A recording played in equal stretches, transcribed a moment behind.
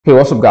Hey,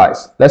 what's up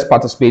guys? Let's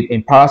participate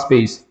in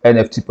PARASPACE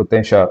NFT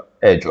potential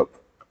airdrop.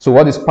 So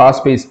what is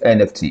PARASPACE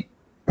NFT?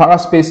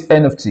 PARASPACE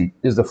NFT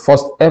is the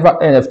first ever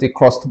NFT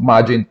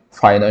cross-margin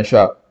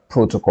financial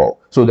protocol.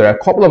 So there are a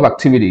couple of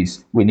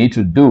activities we need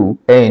to do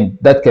and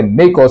that can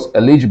make us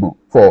eligible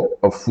for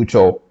a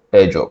future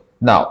airdrop.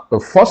 Now,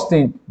 the first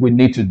thing we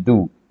need to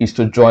do is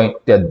to join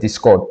their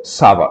Discord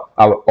server.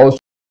 I will also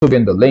put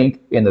in the link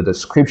in the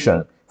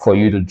description for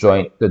you to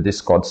join the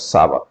Discord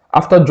server.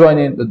 After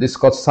joining the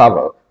Discord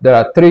server, there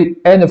are 3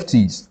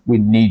 NFTs we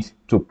need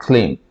to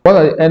claim. What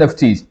are the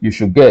NFTs you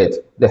should get?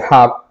 They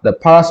have the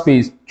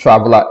PARASPACE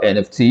Traveler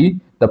NFT,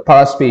 the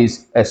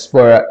PARASPACE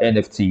Explorer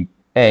NFT,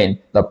 and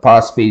the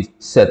PARASPACE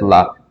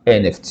Settler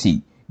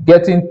NFT.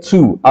 Getting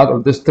 2 out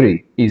of these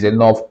 3 is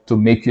enough to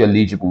make you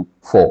eligible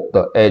for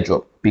the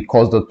airdrop,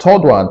 because the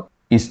third one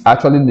is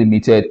actually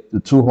limited to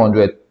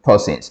 200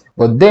 persons,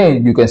 but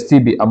then you can still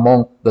be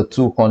among the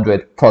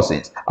 200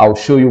 persons. I'll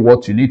show you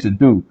what you need to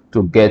do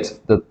to get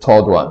the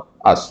third one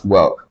as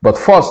well. But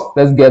first,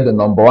 let's get the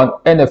number 1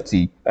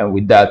 NFT, and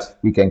with that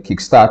we can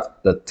kickstart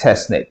the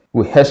testnet.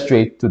 We head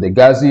straight to the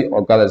Galaxy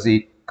or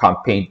Galaxy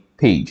campaign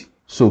page.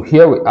 So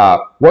here we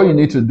are. What you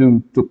need to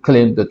do to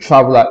claim the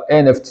Traveler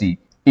NFT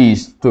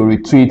is to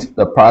retweet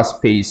the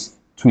PARASPACE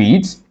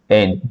tweets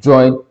and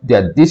join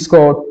their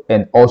Discord,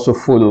 and also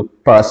follow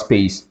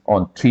PARASPACE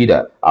on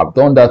Twitter. I've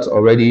done that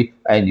already,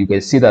 and you can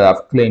see that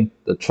I've claimed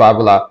the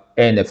Traveler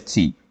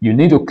NFT. You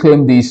need to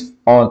claim this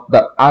on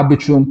the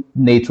Arbitrum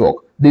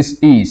network. This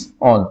is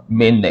on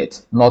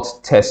mainnet, not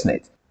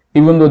testnet.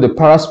 Even though the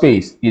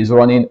PARASPACE is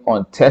running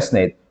on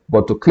testnet,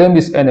 but to claim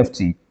this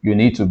NFT, you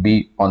need to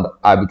be on the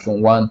Arbitrum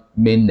 1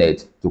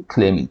 mainnet to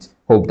claim it.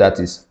 Hope that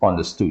is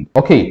understood.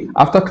 Okay,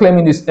 after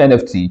claiming this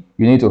NFT,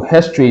 you need to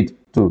head straight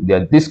to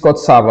their Discord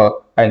server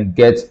and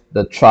get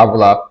the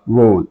Traveler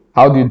role.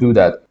 How do you do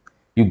that?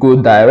 You go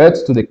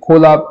direct to the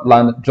collab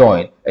land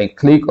join and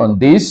click on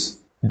this,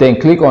 then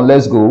click on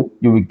let's go.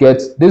 You will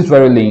get this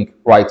very link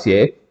right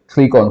here.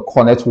 Click on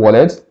connect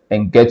wallet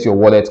and get your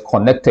wallet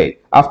connected.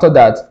 After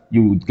that,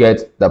 you will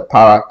get the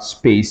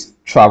PARASPACE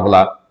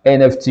Traveler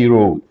NFT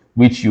role,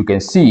 which you can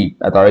see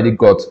that I already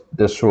got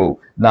this role.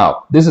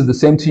 Now, this is the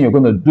same thing you're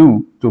going to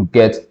do to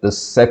get the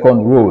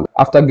second role.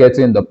 After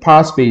getting the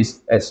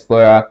PARASPACE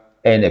Explorer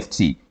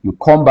NFT, you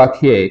come back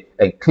here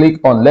and click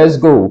on let's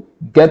go,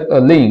 get a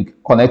link,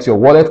 connect your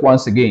wallet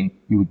once again,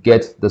 you will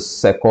get the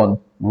second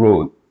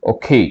role.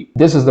 Okay,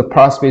 this is the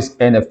PARASPACE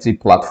NFT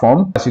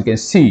platform. As you can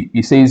see,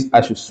 it says I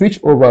should switch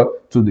over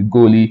to the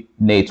Goalie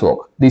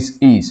network. This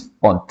is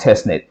on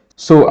testnet,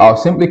 so I'll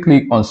simply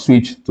click on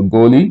switch to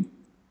Goalie.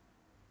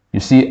 You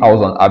see, I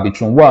was on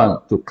Arbitrum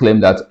 1 to claim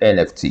that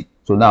NFT,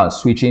 so now I'm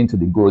switching to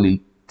the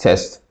Goalie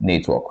test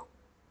network.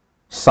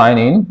 Sign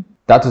in.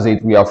 That is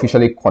it. We are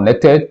officially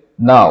connected.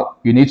 Now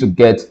you need to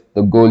get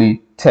the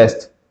Goalie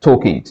test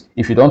tokens.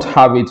 If you don't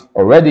have it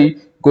already,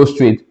 go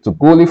straight to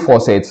Goalie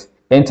faucet,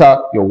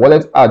 enter your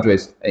wallet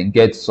address and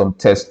get some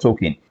test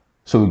token.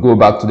 So we go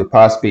back to the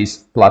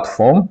PARASPACE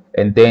platform,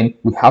 and then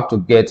we have to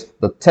get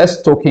the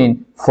test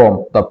token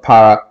from the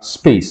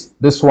PARASPACE.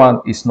 This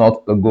one is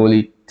not the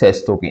Goalie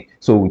test token.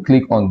 So we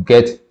click on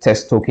get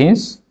test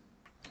tokens,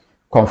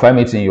 confirm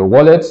it in your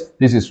wallet.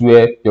 This is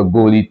where your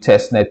Goalie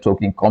testnet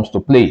token comes to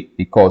play,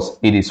 because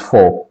it is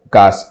for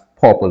gas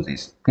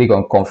purposes. Click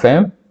on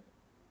confirm.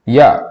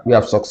 Yeah, we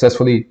have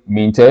successfully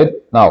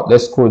minted. Now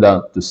let's scroll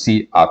down to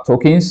see our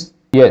tokens.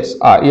 Yes,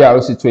 our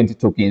ERC20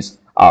 tokens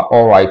are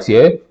all right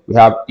here. We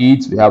have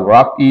ETH, we have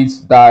wrap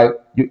ETH, DAI,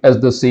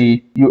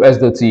 USDC,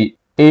 USDT,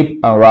 APE,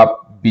 and wrap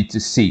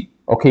BTC.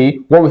 Okay,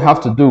 what we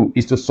have to do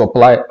is to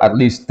supply at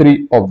least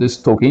 3 of these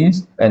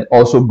tokens and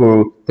also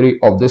borrow 3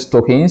 of these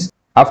tokens.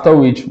 After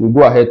which we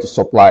go ahead to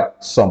supply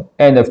some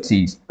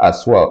NFTs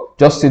as well.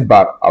 Just sit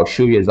back, I'll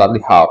show you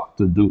exactly how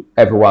to do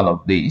every one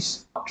of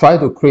these. Try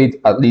to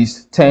create at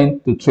least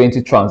 10 to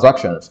 20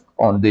 transactions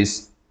on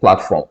this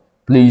platform.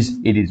 Please,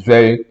 it is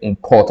very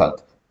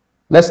important.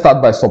 Let's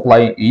start by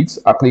supplying ETH.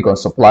 I click on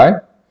supply.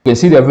 You can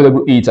see the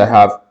available ETH I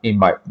have in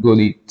my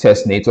Goalie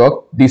test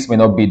network. This may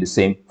not be the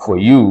same for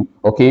you.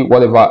 Okay,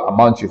 whatever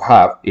amount you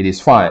have, it is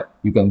fine.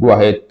 You can go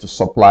ahead to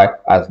supply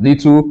as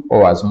little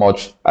or as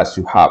much as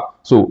you have.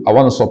 So I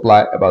want to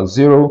supply about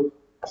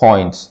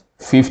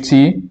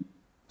 0.50.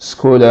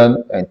 Scroll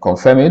down and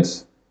confirm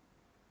it.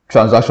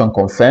 Transaction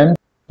confirmed.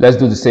 Let's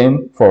do the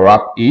same for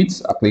wrap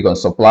ETH. I click on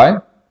supply.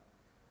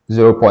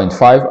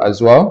 0.5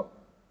 as well.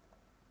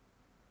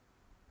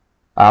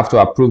 I have to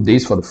approve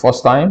this for the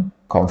first time.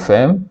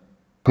 Confirm.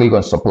 Click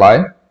on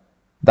supply.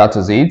 That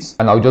is it,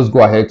 and I'll just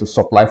go ahead to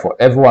supply for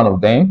every one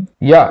of them.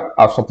 Yeah,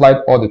 I've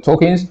supplied all the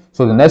tokens,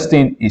 so the next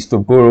thing is to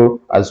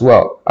borrow as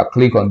well. I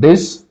click on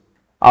this.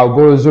 I'll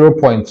borrow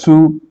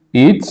 0.2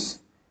 ETH.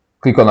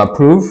 Click on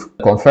approve,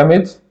 confirm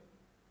it.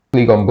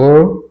 Click on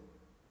borrow,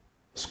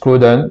 scroll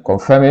down,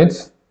 confirm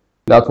it.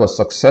 That was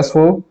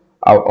successful.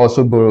 I'll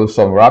also borrow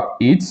some wrap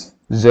ETH,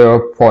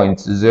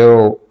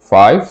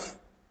 0.05.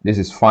 This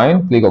is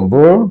fine. Click on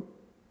borrow,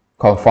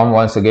 confirm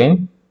once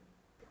again.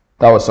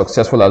 That was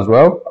successful as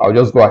well. I'll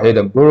just go ahead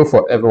and borrow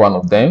for every one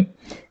of them.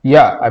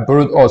 Yeah, I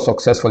borrowed all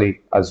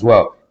successfully as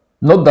well.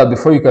 Note that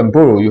before you can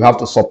borrow, you have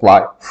to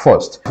supply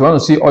first. If you want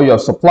to see all you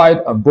have supplied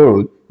and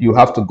borrowed, you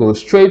have to go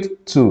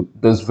straight to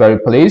this very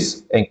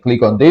place and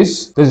click on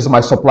this. This is my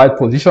supplied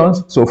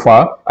positions so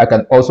far. I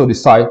can also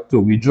decide to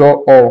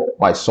withdraw all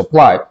my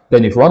supply.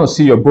 Then if you want to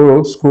see your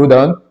borrow, scroll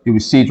down, you will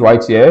see it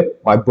right here,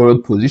 my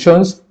borrowed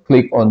positions.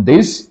 Click on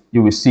this,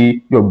 you will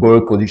see your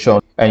borrowed position,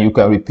 and you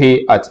can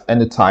repay at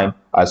any time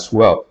as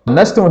well. The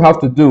next thing we have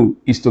to do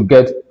is to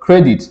get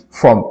credit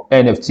from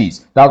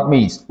NFTs. That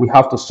means we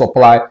have to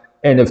supply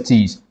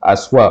NFTs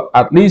as well,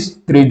 at least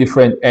 3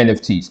 different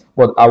NFTs,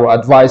 but I will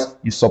advise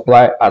you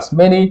supply as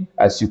many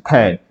as you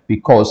can,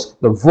 because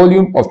the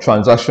volume of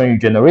transaction you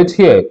generate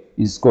here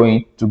is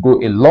going to go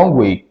a long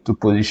way to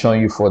position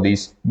you for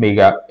this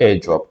mega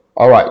airdrop.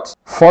 All right,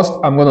 first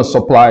I'm going to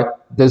supply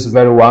this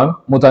very one,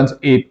 Mutant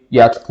Ape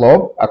Yacht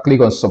Club. I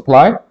click on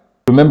supply.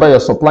 Remember, you're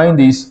supplying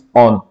this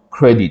on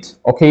credit.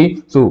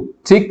 Okay, so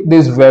tick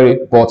this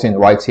very button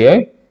right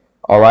here.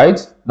 All right,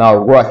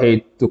 now go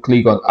ahead to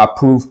click on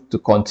approve to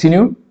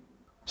continue.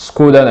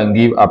 Scroll down and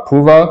give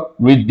approval.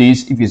 Read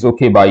this. If it's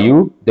okay by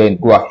you, then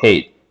go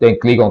ahead. Then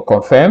click on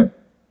confirm.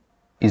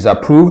 Is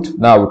approved.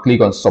 Now we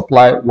click on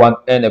supply one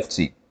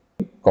NFT.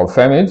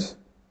 Confirm it.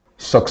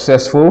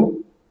 Successful.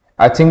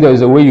 I think there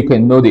is a way you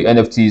can know the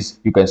NFTs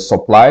you can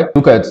supply.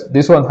 Look at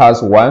this one,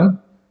 has one,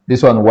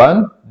 this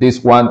one,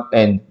 this one,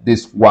 and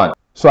this one.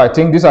 So I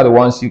think these are the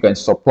ones you can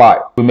supply.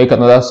 We make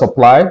another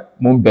supply,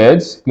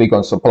 Moonbirds. Click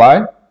on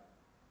supply.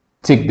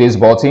 Tick this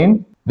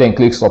button, then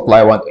click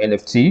supply one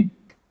NFT.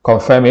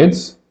 Confirm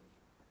it.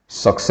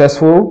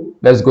 Successful.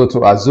 Let's go to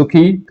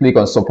Azuki. Click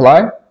on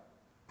supply.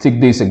 Tick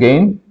this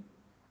again.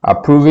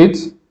 Approve it.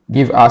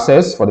 Give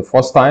access for the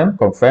first time.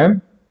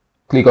 Confirm.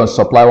 Click on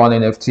supply one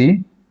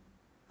NFT.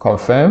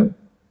 Confirm.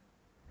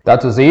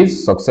 That is it.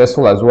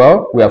 Successful as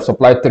well. We have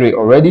supplied 3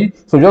 already.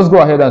 So just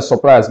go ahead and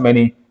supply as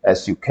many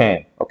as you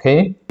can.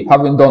 Okay.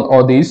 Having done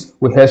all this,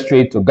 we head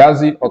straight to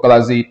Gazi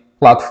Ogalazi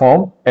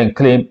platform and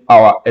claim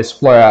our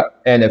Explorer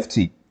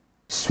NFT.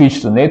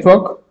 Switch to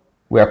network.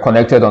 We are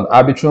connected on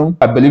Arbitrum.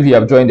 I believe you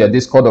have joined their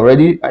Discord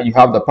already and you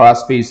have the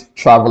PARASPACE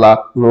Traveler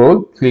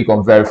role. Click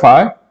on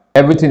verify.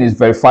 Everything is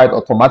verified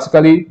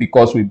automatically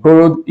because we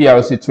borrowed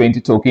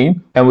ERC20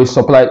 token and we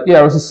supplied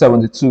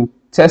ERC72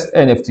 test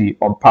NFT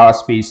on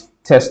PARASPACE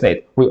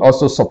TESTNET. We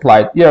also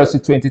supplied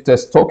ERC20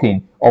 test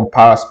token on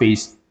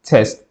PARASPACE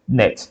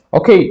TESTNET.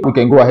 Okay, we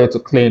can go ahead to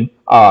claim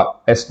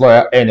our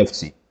Explorer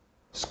NFT.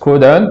 Scroll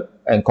down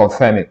and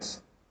confirm it.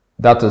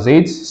 That is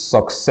it,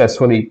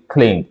 successfully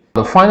claimed.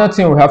 The final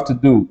thing we have to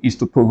do is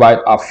to provide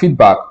our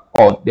feedback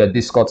on their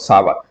Discord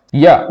server.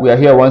 Yeah, we are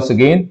here once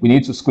again. We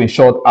need to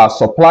screenshot our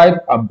supplied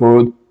and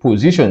borrowed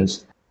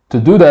positions. To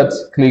do that,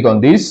 click on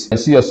this and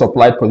see your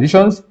supplied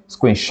positions,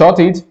 screenshot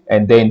it,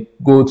 and then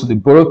go to the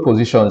borrowed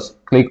positions.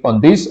 Click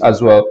on this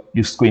as well.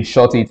 You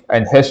screenshot it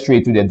and head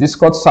straight to their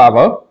Discord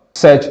server.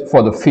 Search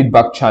for the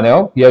feedback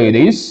channel. Here it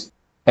is.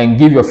 And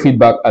give your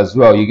feedback as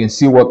well. You can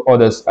see what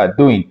others are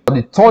doing. For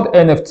the third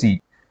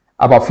NFT,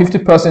 about 50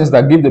 persons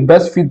that give the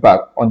best feedback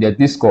on their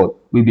Discord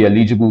will be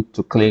eligible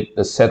to claim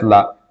the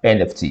Settler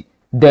NFT.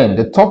 Then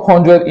the top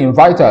 100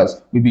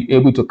 inviters will be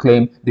able to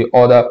claim the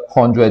other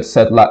 100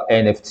 Settler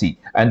NFT,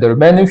 and the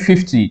remaining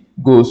 50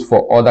 goes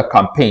for other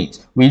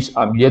campaigns, which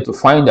I'm yet to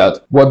find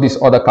out what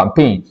these other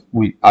campaigns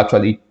will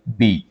actually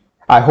be.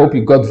 I hope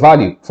you got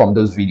value from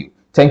this video.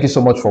 Thank you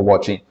so much for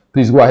watching.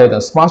 Please go ahead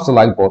and smash the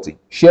like button,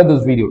 share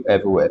this video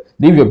everywhere,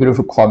 leave your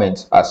beautiful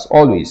comments. As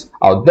always,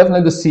 I'll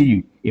definitely see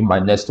you in my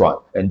next one,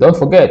 and don't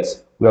forget,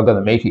 we are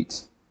gonna make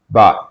it.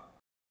 Bye.